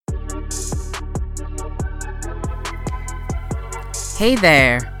Hey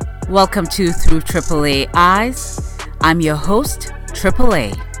there. Welcome to Through AAA Eyes. I'm your host,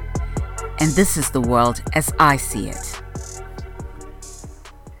 AAA, and this is the world as I see it.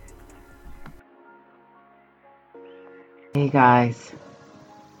 Hey guys,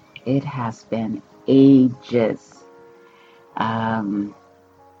 it has been ages. Um,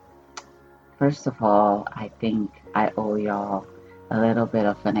 First of all, I think I owe y'all a little bit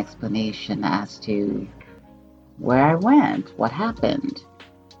of an explanation as to where I went, what happened.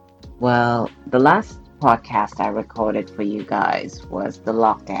 Well, the last podcast I recorded for you guys was the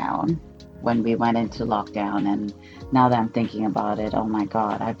lockdown, when we went into lockdown, and now that I'm thinking about it, oh my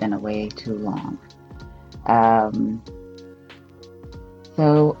God, I've been away too long. Um,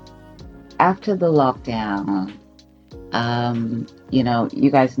 so after the lockdown, you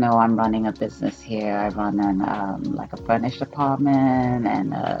guys know I'm running a business here. I run like a furnished apartment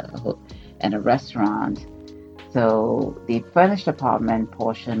and a restaurant. So the furnished apartment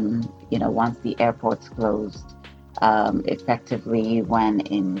portion, once the airports closed, effectively went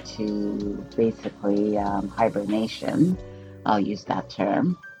into basically hibernation. I'll use that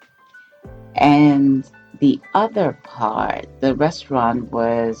term. And the other part, the restaurant,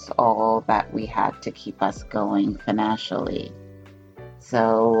 was all that we had to keep us going financially.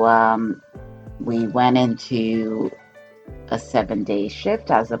 So we went into a 7-day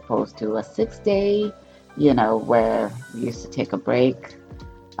shift as opposed to a 6-day, where we used to take a break.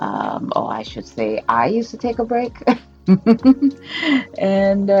 Or I should say, I used to take a break.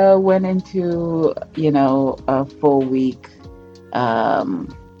 And went into, a full week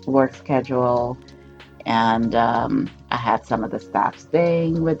work schedule. And I had some of the staff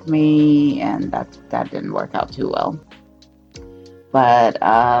staying with me, and that didn't work out too well. But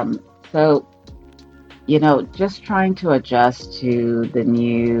so, just trying to adjust to the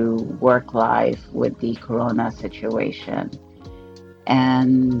new work life with the corona situation.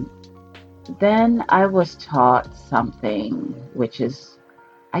 And then I was taught something which is,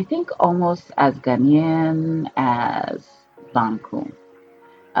 I think, almost as Ghanaian as Banku.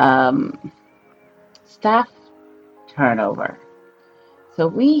 Um, Staff turnover. So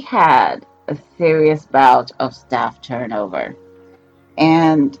we had a serious bout of staff turnover.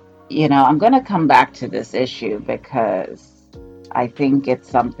 And, I'm going to come back to this issue because I think it's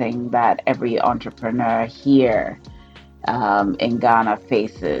something that every entrepreneur here in Ghana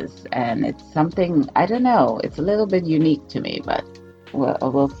faces. And it's something, I don't know, it's a little bit unique to me, but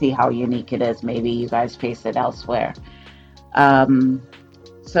we'll see how unique it is. Maybe you guys face it elsewhere.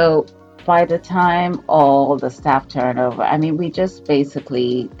 So by the time all the staff turnover, I mean, we just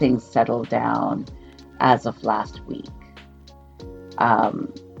basically, things settled down as of last week.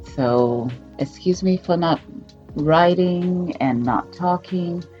 So excuse me for not writing and not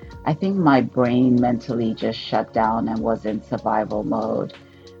talking. I think my brain mentally just shut down and was in survival mode.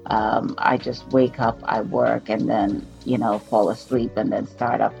 I just wake up, I work, and then, fall asleep and then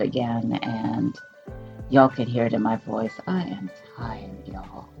start up again. And y'all can hear it in my voice. I am tired,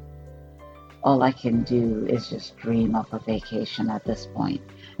 y'all. All I can do is just dream of a vacation at this point.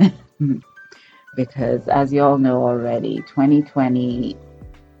 Because as you all know already, 2020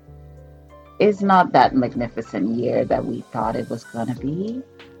 is not that magnificent year that we thought it was going to be.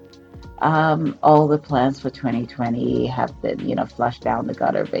 All the plans for 2020 have been, flushed down the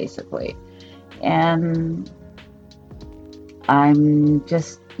gutter, basically. And I'm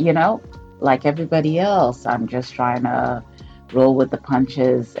just, like everybody else, I'm just trying to roll with the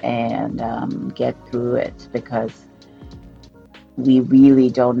punches and get through it, because we really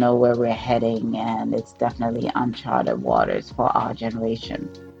don't know where we're heading, and it's definitely uncharted waters for our generation.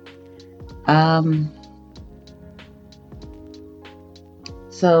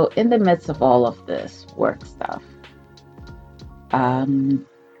 So in the midst of all of this work stuff,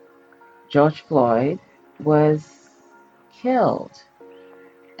 George Floyd was killed,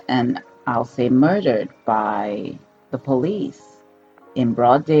 and I'll say murdered, by the police in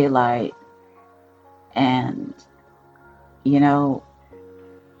broad daylight. And,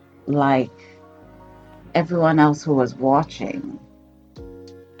 like everyone else who was watching,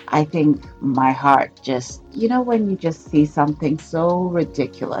 I think my heart just, when you just see something so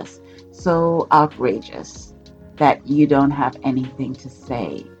ridiculous, so outrageous, that you don't have anything to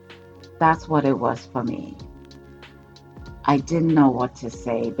say. That's what it was for me. I didn't know what to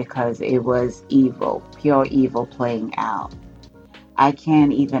say because it was evil, pure evil playing out. I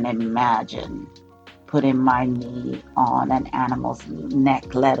can't even imagine putting my knee on an animal's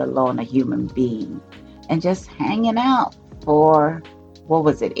neck, let alone a human being, and just hanging out for, what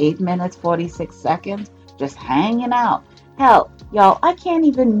was it, 8 minutes, 46 seconds? Just hanging out. Hell, y'all, I can't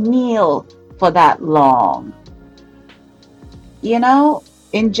even kneel for that long. you know,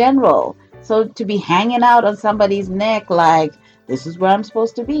 in general. So to be hanging out on somebody's neck like, this is where I'm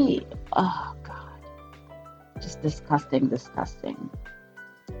supposed to be. Oh, God. Just disgusting, disgusting.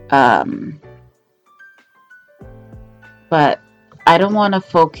 Um, but I don't want to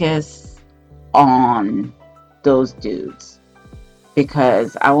focus on those dudes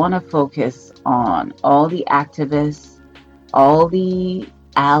because I want to focus on all the activists, all the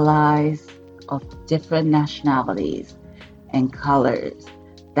allies of different nationalities and colors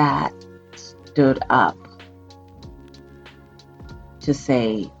that stood up to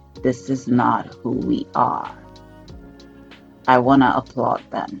say, this is not who we are. I want to applaud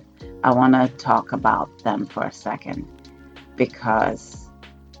them. I want to talk about them for a second because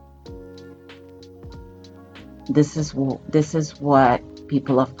this is what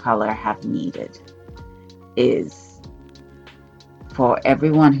people of color have needed, is for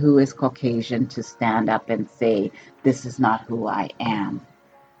everyone who is Caucasian to stand up and say, this is not who I am.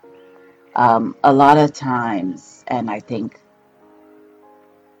 A lot of times, and I think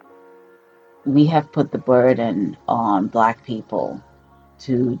we have put the burden on Black people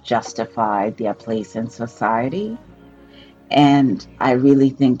to justify their place in society. And I really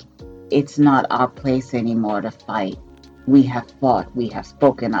think it's not our place anymore to fight. We have fought, we have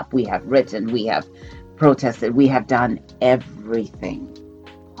spoken up, we have written, we have protested, we have done everything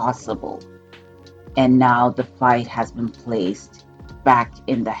possible. And now the fight has been placed back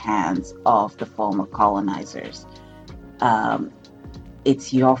in the hands of the former colonizers.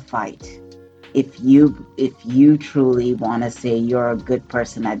 It's your fight. If you truly want to say you're a good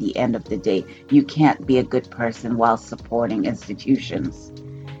person at the end of the day, you can't be a good person while supporting institutions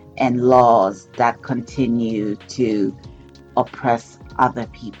and laws that continue to oppress other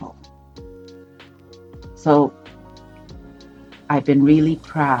people. So I've been really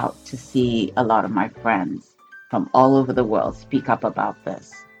proud to see a lot of my friends from all over the world speak up about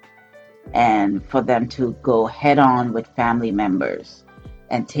this, and for them to go head on with family members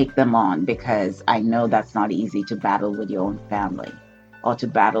and take them on, because I know that's not easy to battle with your own family or to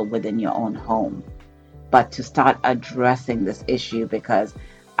battle within your own home. But to start addressing this issue, because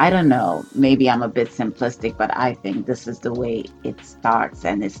I don't know, maybe I'm a bit simplistic, but I think this is the way it starts,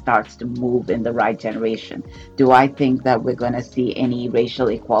 and it starts to move in the right generation. Do I think that we're going to see any racial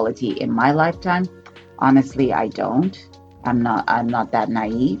equality in my lifetime? Honestly, I don't. I'm not that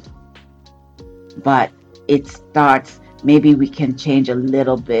naive. But it starts, maybe we can change a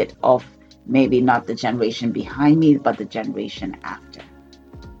little bit of, maybe not the generation behind me, but the generation after.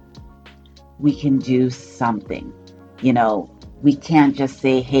 We can do something. We can't just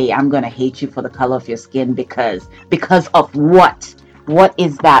say, hey, I'm going to hate you for the color of your skin because of what? What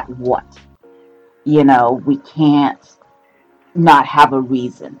is that what? We can't not have a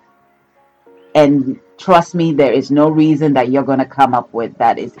reason. And trust me, there is no reason that you're going to come up with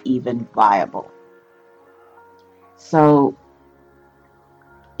that is even viable. So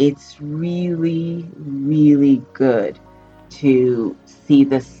it's really, really good to see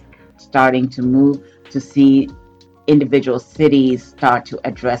this starting to move, to see individual cities start to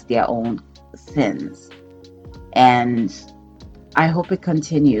address their own sins. And I hope it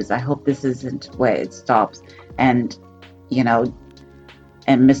continues. I hope this isn't where it stops. And,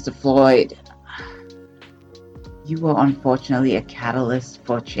 and Mr. Floyd, you were unfortunately a catalyst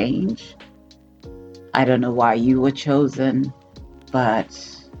for change. I don't know why you were chosen, but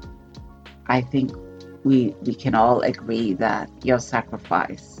I think we can all agree that your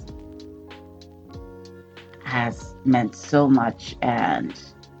sacrifice has meant so much. And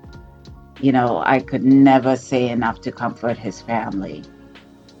I could never say enough to comfort his family,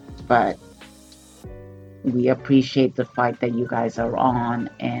 but we appreciate the fight that you guys are on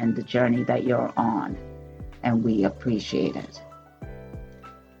and the journey that you're on, and we appreciate it.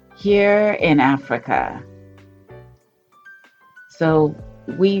 Here in Africa, so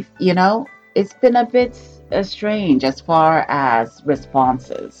it's been a bit strange as far as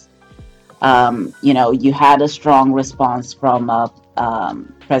responses. You had a strong response from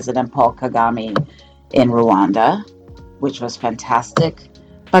President Paul Kagame in Rwanda, which was fantastic,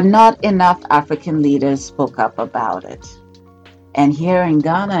 but not enough African leaders spoke up about it. And here in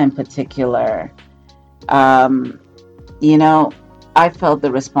Ghana in particular, I felt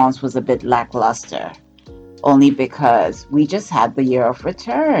the response was a bit lackluster, only because we just had the year of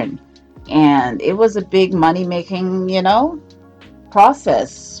return. And it was a big money-making,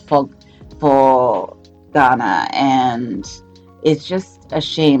 process for Ghana. And it's just a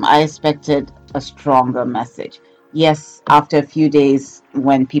shame. I expected a stronger message. Yes, after a few days,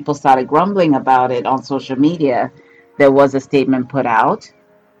 when people started grumbling about it on social media, there was a statement put out.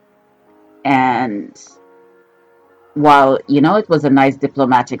 And while, it was a nice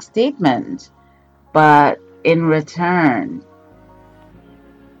diplomatic statement, but in return,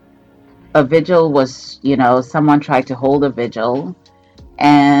 a vigil was, someone tried to hold a vigil,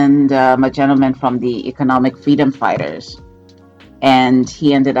 and a gentleman from the Economic Freedom Fighters, and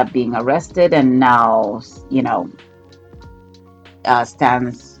he ended up being arrested and now,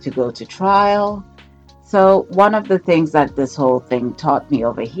 stands to go to trial. So, one of the things that this whole thing taught me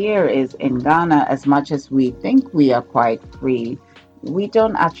over here is in Ghana, as much as we think we are quite free, we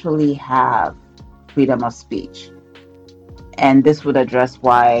don't actually have freedom of speech. And this would address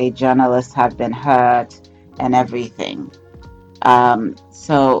why journalists have been hurt and everything.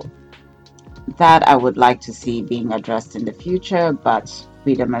 So, that I would like to see being addressed in the future, but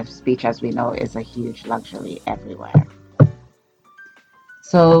freedom of speech, as we know, is a huge luxury everywhere.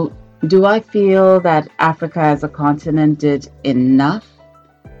 So, do I feel that Africa as a continent did enough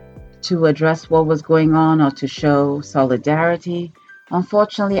to address what was going on or to show solidarity?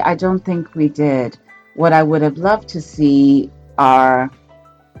 Unfortunately, I don't think we did. What I would have loved to see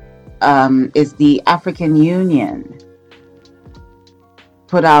is the African Union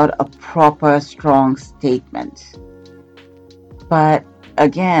put out a proper, strong statement. But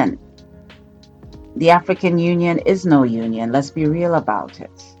again, the African Union is no union. Let's be real about it.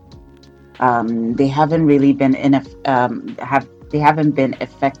 They haven't really been they haven't been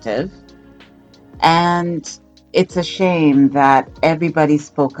effective, and it's a shame that everybody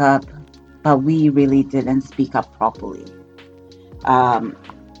spoke up, but we really didn't speak up properly.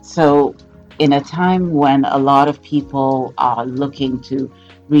 So, in a time when a lot of people are looking to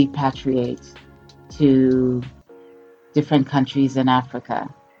repatriate to different countries in Africa,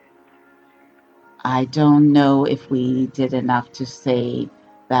 I don't know if we did enough to say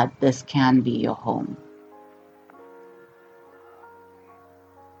that this can be your home.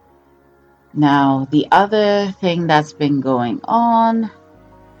 Now, the other thing that's been going on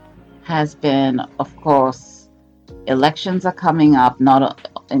has been, of course, elections are coming up, not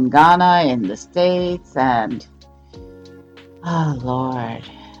in Ghana, in the States, and oh Lord,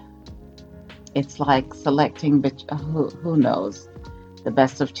 it's like selecting, who knows, the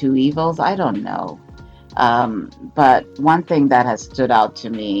best of two evils. I don't know. But one thing that has stood out to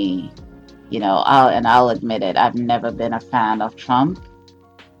me, I'll admit it, I've never been a fan of Trump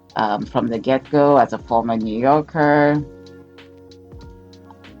from the get-go. As a former New Yorker,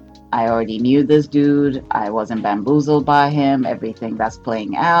 I already knew this dude. I wasn't bamboozled by him. Everything that's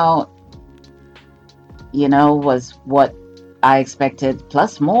playing out, was what I expected,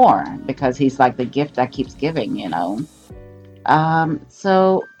 plus more, because he's like the gift that keeps giving,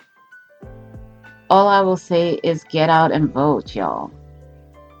 So all I will say is get out and vote, y'all.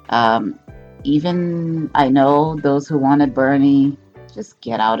 Even I know those who wanted Bernie, just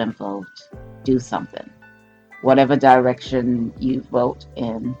get out and vote. Do something. Whatever direction you vote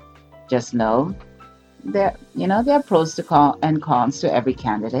in, just know there are pros and cons to every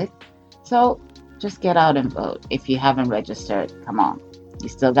candidate. So just get out and vote. If you haven't registered, come on. You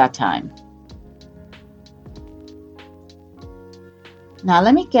still got time. Now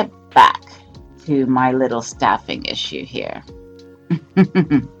let me get back to my little staffing issue here.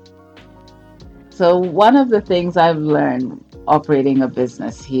 So one of the things I've learned operating a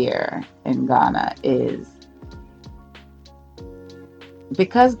business here in Ghana is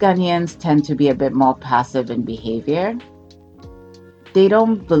because Ghanaians tend to be a bit more passive in behavior, they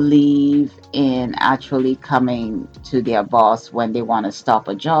don't believe in actually coming to their boss when they want to stop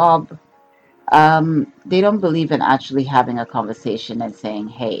a job. They don't believe in actually having a conversation and saying,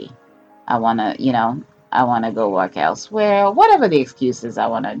 hey, I want to go work elsewhere, whatever the excuse is. I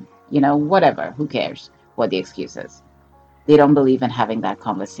want to, whatever, who cares what the excuse is. They don't believe in having that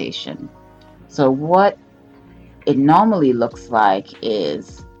conversation. So what it normally looks like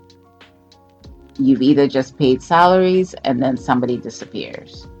is you've either just paid salaries and then somebody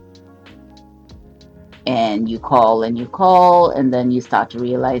disappears. And you call and then you start to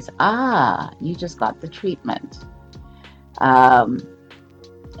realize, you just got the treatment.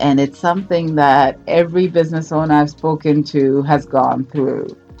 And it's something that every business owner I've spoken to has gone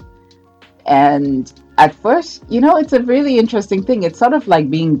through. And at first, it's a really interesting thing. It's sort of like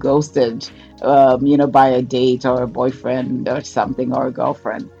being ghosted, by a date or a boyfriend or something, or a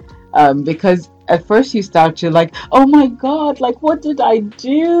girlfriend. Because at first you start to like, oh my God, like what did I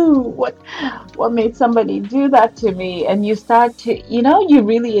do? What made somebody do that to me? And you start to, you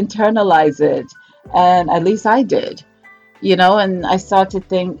really internalize it. And at least I did. And I start to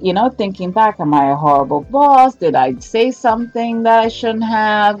think, thinking back, am I a horrible boss? Did I say something that I shouldn't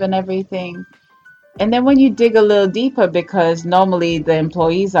have and everything? And then when you dig a little deeper, because normally the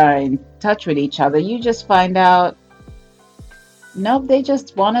employees are in touch with each other, you just find out Nope, they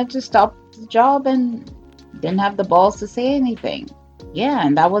just wanted to stop the job and didn't have the balls to say anything. Yeah,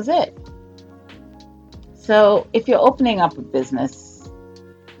 and that was it. So if you're opening up a business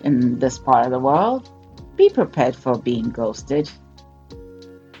in this part of the world, be prepared for being ghosted.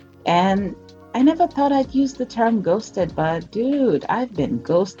 And I never thought I'd use the term ghosted, but dude, I've been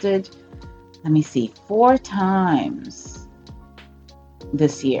ghosted, let me see, 4 times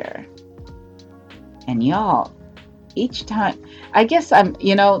this year. And y'all, each time, I guess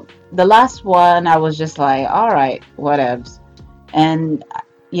the last one, I was just like, all right, whatevs. And,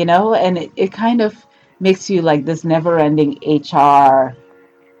 and it kind of makes you like this never ending HR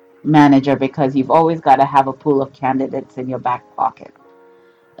manager because you've always got to have a pool of candidates in your back pocket.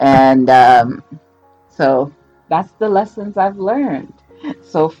 And so that's the lessons I've learned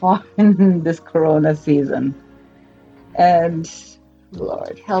so far in this Corona season. And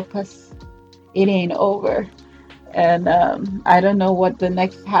Lord, help us. It ain't over. And I don't know what the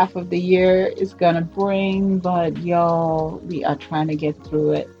next half of the year is going to bring, but y'all, we are trying to get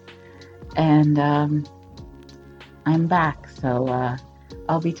through it. And I'm back. So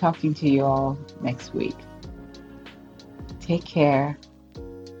I'll be talking to you all next week. Take care,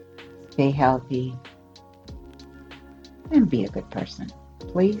 stay healthy, and be a good person.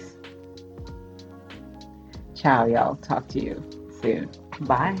 Please. Ciao, y'all. Talk to you soon.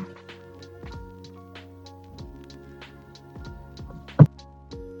 Bye.